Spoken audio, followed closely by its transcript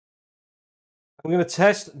I'm going to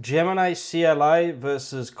test Gemini CLI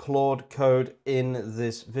versus Claude Code in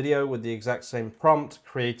this video with the exact same prompt,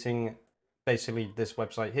 creating basically this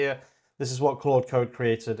website here. This is what Claude Code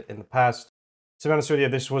created in the past. To be honest with you,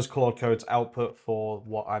 this was Claude Code's output for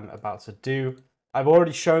what I'm about to do. I've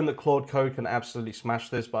already shown that Claude Code can absolutely smash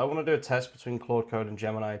this, but I want to do a test between Claude Code and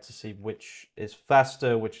Gemini to see which is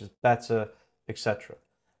faster, which is better, etc.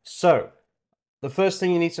 So, the first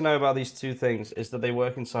thing you need to know about these two things is that they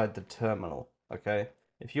work inside the terminal, okay?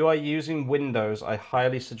 If you are using Windows, I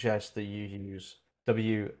highly suggest that you use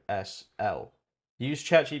WSL. Use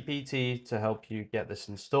ChatGPT to help you get this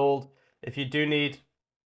installed. If you do need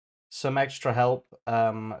some extra help,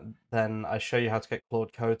 then I show you how to get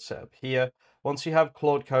Claude Code set up here. Once you have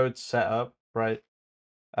Claude Code set up, right,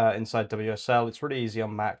 inside WSL, it's really easy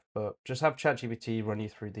on Mac, but just have ChatGPT run you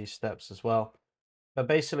through these steps as well. But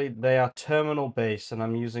basically, they are terminal based, and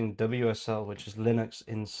I'm using WSL, which is Linux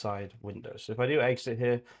inside Windows. So if I do exit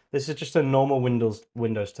here, this is just a normal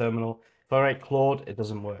Windows terminal. If I write Claude, it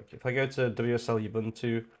doesn't work. If I go to WSL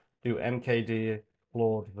Ubuntu, do mkd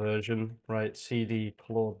Claude version, right? cd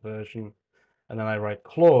Claude version, and then I write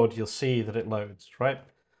Claude, you'll see that it loads, right?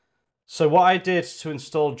 So what I did to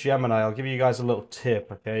install Gemini, I'll give you guys a little tip,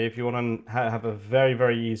 okay? If you want to have a very,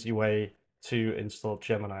 very easy way to install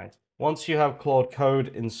Gemini. Once you have Claude Code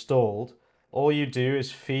installed, all you do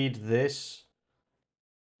is feed this,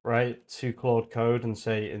 right, to Claude Code and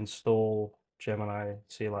say install Gemini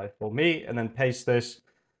CLI for me, and then paste this,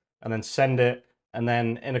 and then send it. And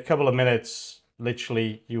then in a couple of minutes,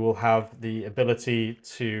 literally, you will have the ability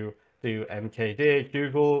to do mkd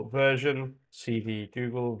Google version, cd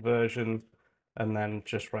Google version, and then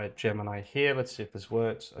just write Gemini here. Let's see if this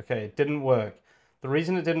works. Okay, it didn't work. The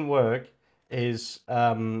reason it didn't work is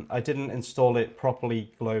I didn't install it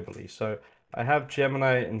properly globally. So I have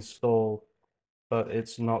Gemini installed, but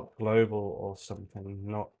it's not global or something,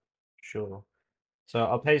 not sure. So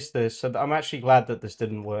I'll paste this. So I'm actually glad that this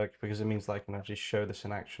didn't work because it means that I can actually show this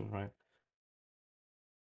in action, right?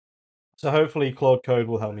 So hopefully Claude Code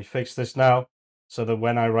will help me fix this now so that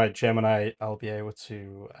when I write Gemini, I'll be able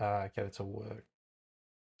to get it to work.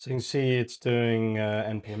 So you can see it's doing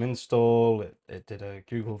npm install. It did a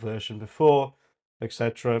Google version before,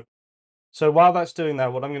 etc. So while that's doing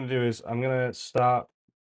that, what I'm going to do is I'm going to start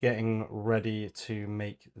getting ready to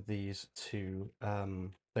make these two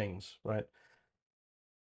things, right?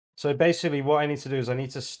 So basically what I need to do is I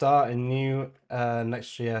need to start a new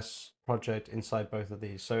Next.js project inside both of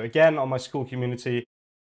these. So again, on my school community,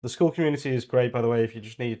 the school community is great, by the way, if you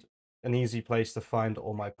just need an easy place to find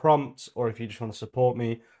all my prompts, or if you just want to support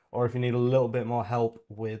me, or if you need a little bit more help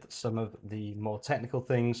with some of the more technical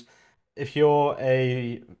things. If you're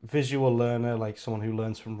a visual learner, like someone who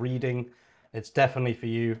learns from reading, it's definitely for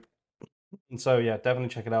you. And so yeah, definitely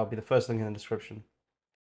check it out. It'll be the first link in the description.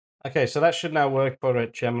 Okay, so that should now work for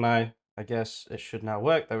Gemini. I guess it should now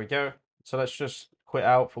work. There we go. So let's just quit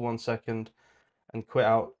out for 1 second and quit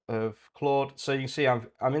out of Claude. So you can see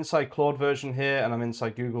I'm inside Claude version here and I'm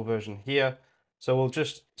inside Google version here. So we'll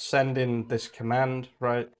just send in this command,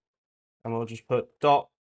 right? And we'll just put dot,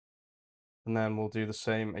 and then we'll do the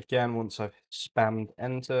same again once I've spammed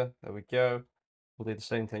enter. There we go. We'll do the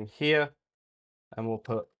same thing here, and we'll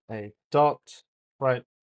put a dot, right?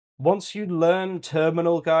 Once you learn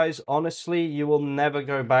terminal, guys, honestly, you will never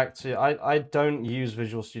go back to. I don't use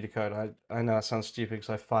Visual Studio Code. I know that sounds stupid because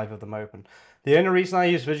I have 5 of them open. The only reason I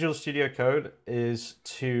use Visual Studio Code is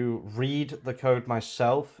to read the code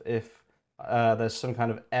myself if there's some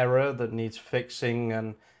kind of error that needs fixing,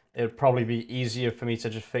 and it'd probably be easier for me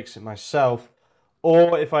to just fix it myself.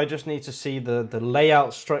 Or if I just need to see the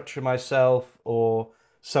layout structure myself or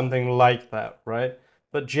something like that, right?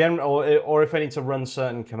 But or if I need to run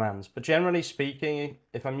certain commands. But generally speaking,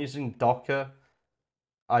 if I'm using Docker,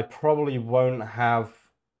 I probably won't have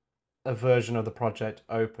a version of the project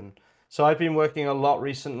open. So I've been working a lot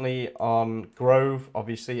recently on Grove,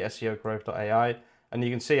 obviously SEO Grove.ai, and you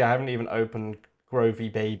can see I haven't even opened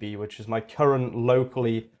Grovey Baby, which is my current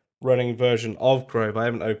locally running version of Grove. I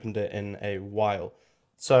haven't opened it in a while.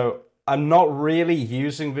 So I'm not really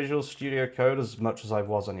using Visual Studio Code as much as I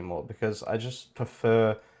was anymore because I just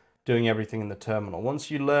prefer doing everything in the terminal.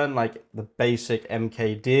 Once you learn like the basic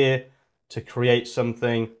mkdir to create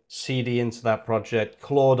something, cd into that project,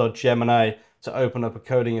 Claude or Gemini to open up a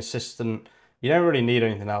coding assistant, you don't really need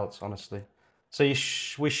anything else, honestly. So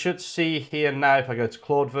we should see here now, if I go to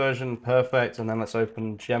Claude version, perfect, and then let's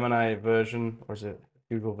open Gemini version, or is it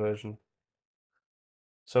Google version?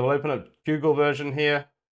 So we'll open up Google version here.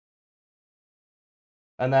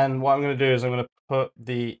 And then what I'm going to do is I'm going to put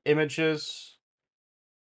the images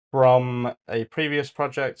from a previous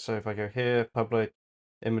project. So if I go here, public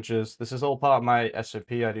images, this is all part of my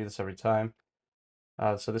SOP. I do this every time.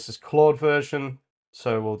 So this is Claude version.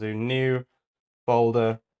 So we'll do new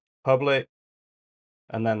folder, public,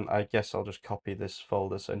 and then I guess I'll just copy this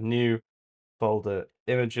folder. So new folder,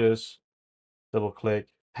 images, double click,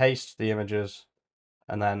 paste the images,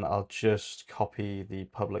 and then I'll just copy the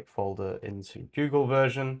public folder into Google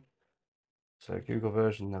version. So Google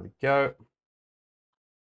version, there we go.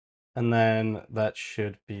 And then that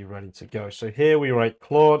should be ready to go. So here we write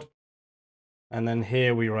Claude, and then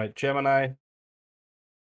here we write Gemini.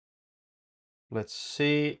 Let's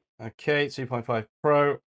see. Okay, 2.5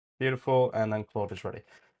 Pro, beautiful, and then Claude is ready.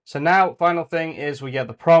 So now, final thing is we get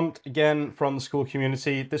the prompt again from the school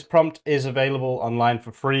community. This prompt is available online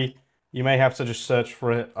for free. You may have to just search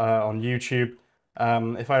for it on YouTube.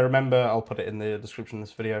 If I remember, I'll put it in the description of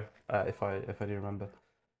this video if I do remember.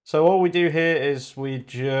 So all we do here is we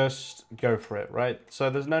just go for it, right? So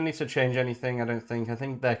there's no need to change anything, I don't think. I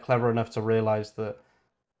think they're clever enough to realize that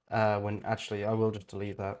when actually I will just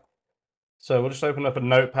delete that. So we'll just open up a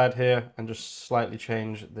notepad here and just slightly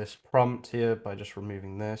change this prompt here by just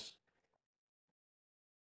removing this.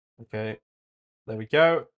 Okay, there we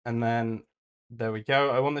go. And then there we go.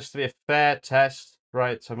 I want this to be a fair test,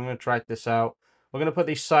 right? So I'm going to drag this out. We're going to put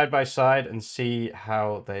these side by side and see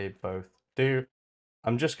how they both do.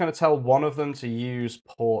 I'm just going to tell one of them to use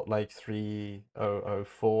port like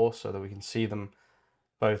 3004 so that we can see them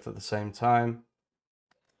both at the same time.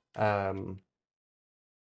 Oh,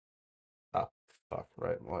 fuck,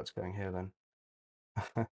 right. Well, it's going here then.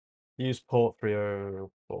 Use port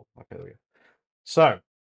 304. Okay, there we go. So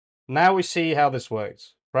now we see how this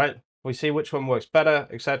works, right? We see which one works better,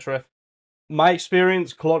 etc. My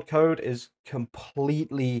experience, Claude Code is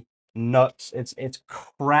completely nuts. It's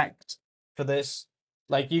cracked for this.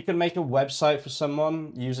 Like you can make a website for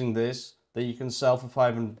someone using this that you can sell for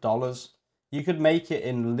 $500. You could make it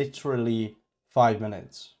in literally 5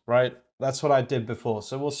 minutes, right? That's what I did before.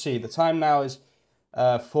 So we'll see. The time now is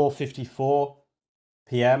 4:54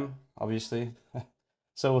 p.m. obviously.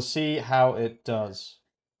 So we'll see how it does.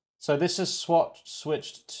 So this is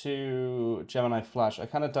switched to Gemini Flash. I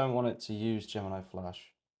kind of don't want it to use Gemini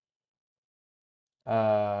Flash.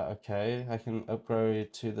 Okay, I can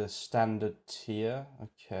upgrade to the standard tier.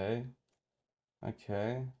 Okay,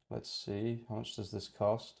 okay, let's see. How much does this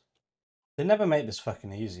cost? They never make this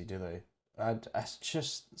fucking easy, do they? I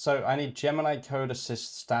just, so I need Gemini Code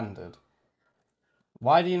Assist standard.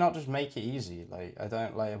 Why do you not just make it easy? Like, I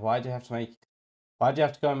don't, like, why do you have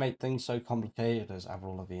to go and make things so complicated, as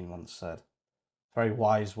Avril Lavigne once said? Very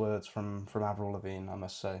wise words from Avril Lavigne, I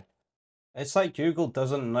must say. It's like Google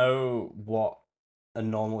doesn't know what a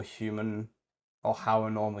normal human or how a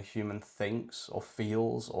normal human thinks or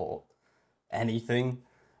feels or anything.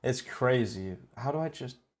 It's crazy. How do I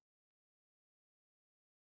just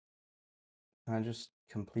can I just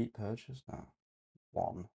complete purchase now?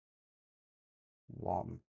 One.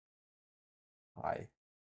 One. I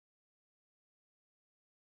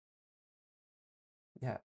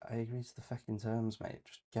Yeah, I agree to the fucking terms, mate.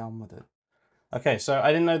 Just get on with it. Okay, so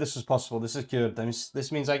I didn't know this was possible. This is good.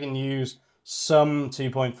 This means I can use some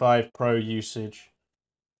 2.5 Pro usage.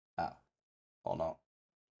 Ah, or not.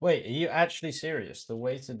 Wait, are you actually serious? The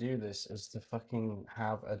way to do this is to fucking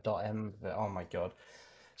have a .m. Oh my god.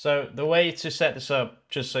 So the way to set this up,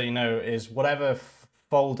 just so you know, is whatever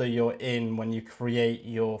folder you're in when you create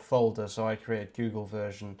your folder. So I create Google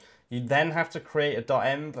version. You then have to create a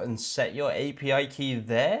 .env and set your API key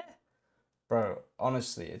there? Bro,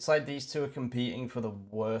 honestly, it's like these two are competing for the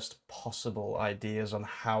worst possible ideas on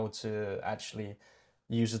how to actually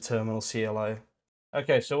use a terminal CLI.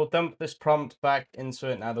 Okay, so we'll dump this prompt back into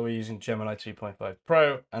it now that we're using Gemini 2.5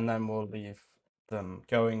 Pro, and then we'll leave them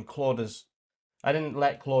going. I didn't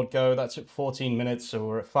let Claude go. That took 14 minutes, so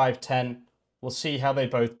we're at 5:10. We'll see how they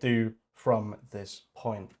both do from this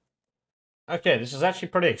point. Okay, this is actually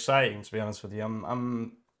pretty exciting, to be honest with you.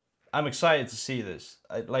 I'm excited to see this.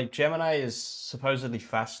 Like Gemini is supposedly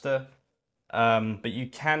faster, but you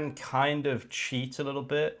can kind of cheat a little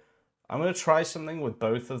bit. I'm going to try something with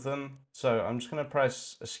both of them. So I'm just going to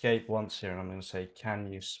press escape once here, and I'm going to say,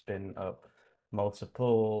 can you spin up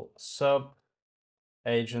multiple sub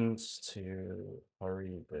agents to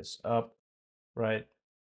hurry this up, right?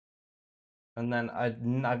 And then I've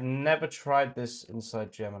never tried this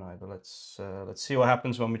inside Gemini, but let's see what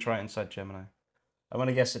happens when we try it inside Gemini. I'm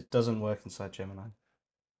gonna guess it doesn't work inside Gemini.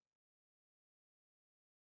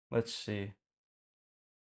 Let's see.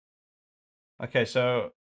 Okay,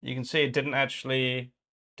 so you can see it didn't actually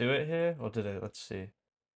do it here, or did it? Let's see.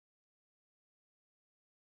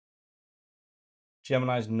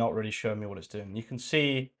 Gemini's not really showing me what it's doing. You can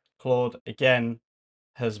see Claude, again,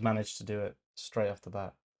 has managed to do it straight off the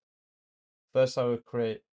bat. First, I would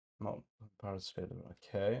create, not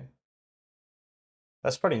okay.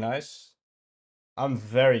 That's pretty nice. I'm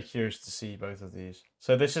very curious to see both of these.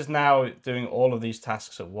 So this is now doing all of these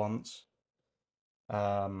tasks at once.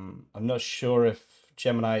 I'm not sure if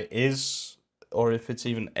Gemini is, or if it's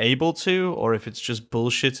even able to, or if it's just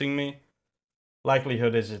bullshitting me.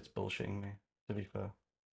 Likelihood is it's bullshitting me, to be fair.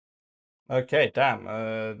 Okay,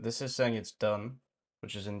 damn. This is saying it's done,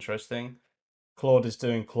 which is interesting. Claude is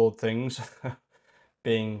doing Claude things,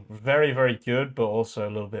 being very, very good, but also a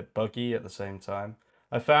little bit buggy at the same time.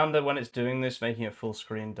 I found that when it's doing this, making it full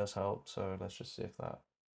screen does help. So let's just see if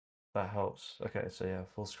that helps. Okay, so yeah,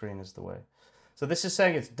 full screen is the way. So this is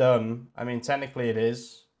saying it's done. I mean, technically it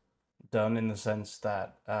is done in the sense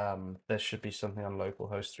that there should be something on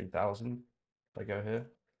localhost 3000. If I go here,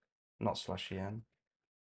 not /en.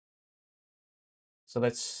 So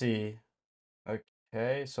let's see.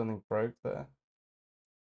 Okay, something broke there.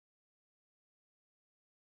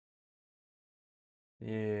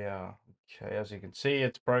 Yeah, okay, as you can see,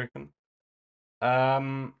 it's broken.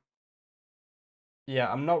 Yeah,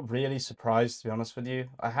 I'm not really surprised, to be honest with you.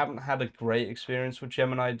 I haven't had a great experience with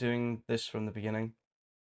Gemini doing this from the beginning.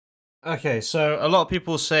 Okay, so a lot of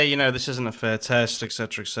people say, you know, this isn't a fair test,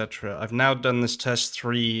 etc., etc. I've now done this test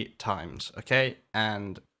 3 times, okay?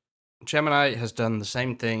 And Gemini has done the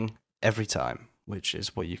same thing every time, which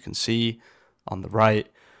is what you can see on the right,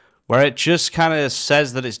 where it just kind of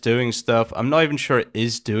says that it's doing stuff. I'm not even sure it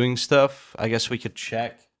is doing stuff. I guess we could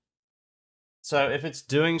check. So if it's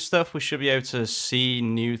doing stuff, we should be able to see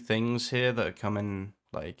new things here that are coming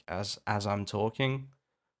like as I'm talking.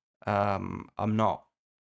 I'm not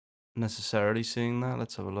necessarily seeing that.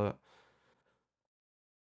 Let's have a look.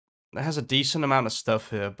 It has a decent amount of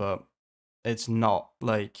stuff here, but it's not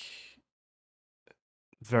like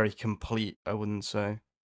very complete, I wouldn't say,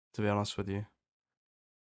 to be honest with you.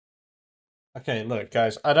 Okay, look,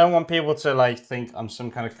 guys, I don't want people to like think I'm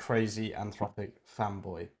some kind of crazy Anthropic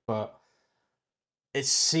fanboy, but it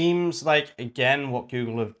seems like, again, what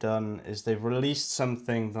Google have done is they've released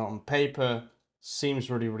something that on paper seems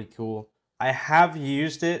really, really cool. I have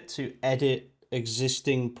used it to edit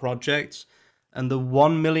existing projects, and the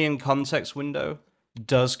 1 million context window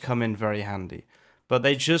does come in very handy. But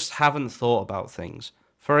they just haven't thought about things.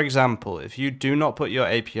 For example, if you do not put your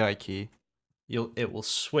API key, it will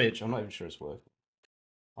switch. I'm not even sure it's working.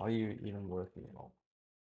 Are you even working at all?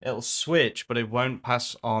 It'll switch, but it won't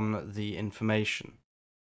pass on the information.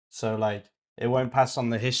 So like it won't pass on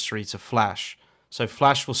the history to Flash. So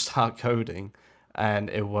Flash will start coding and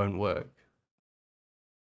it won't work.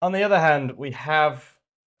 On the other hand, we have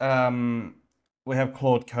Claude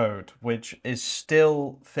Code, which is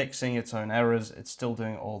still fixing its own errors. It's still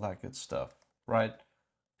doing all that good stuff, right?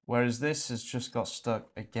 Whereas this has just got stuck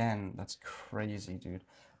again. That's crazy, dude.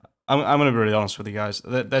 I'm going to be really honest with you guys.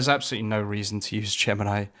 There's absolutely no reason to use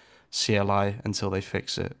Gemini CLI until they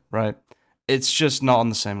fix it, right? It's just not on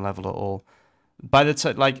the same level at all. By the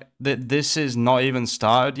time, like, this is not even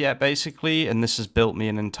started yet, basically, and this has built me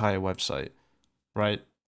an entire website, right?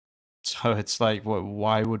 So it's like,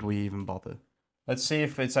 why would we even bother? Let's see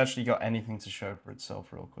if it's actually got anything to show for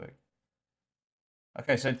itself real quick.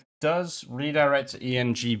 Okay, so it does redirect to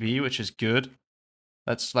ENGB, which is good.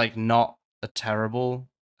 That's like not a terrible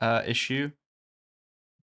issue.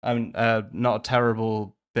 I mean, not a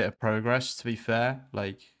terrible bit of progress, to be fair.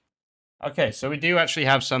 Like, okay, so we do actually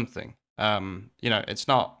have something. You know, it's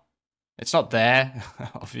not there,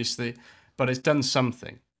 obviously, but it's done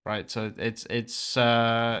something, right? So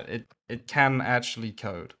it can actually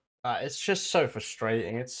code. It's just so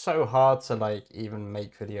frustrating. It's so hard to like even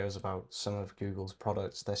make videos about some of Google's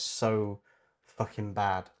products. They're so fucking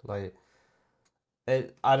bad. Like,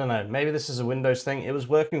 I don't know. Maybe this is a Windows thing. It was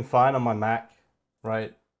working fine on my Mac,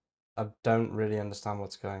 right? I don't really understand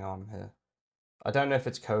what's going on here. I don't know if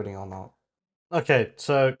it's coding or not. Okay,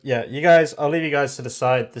 so yeah, you guys, I'll leave you guys to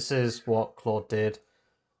decide. This is what Claude did.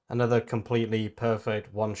 Another completely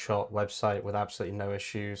perfect one-shot website with absolutely no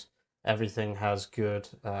issues. Everything has good.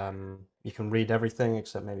 You can read everything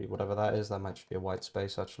except maybe whatever that is. That might just be a white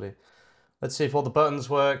space, actually. Let's see if all the buttons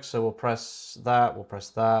work. So we'll press that. We'll press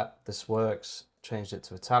that. This works. Changed it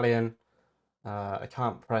to Italian. I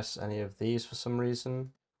can't press any of these for some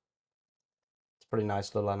reason. It's pretty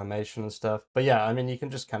nice little animation and stuff. But yeah, I mean, you can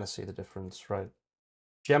just kind of see the difference, right?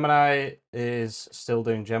 Gemini is still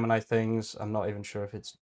doing Gemini things. I'm not even sure if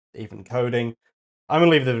it's even coding. I'm going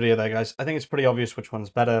to leave the video there, guys. I think it's pretty obvious which one's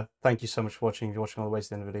better. Thank you so much for watching. If you're watching all the way to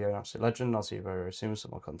the end of the video, you're an absolute legend. I'll see you very, very soon with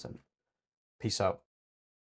some more content. Peace out.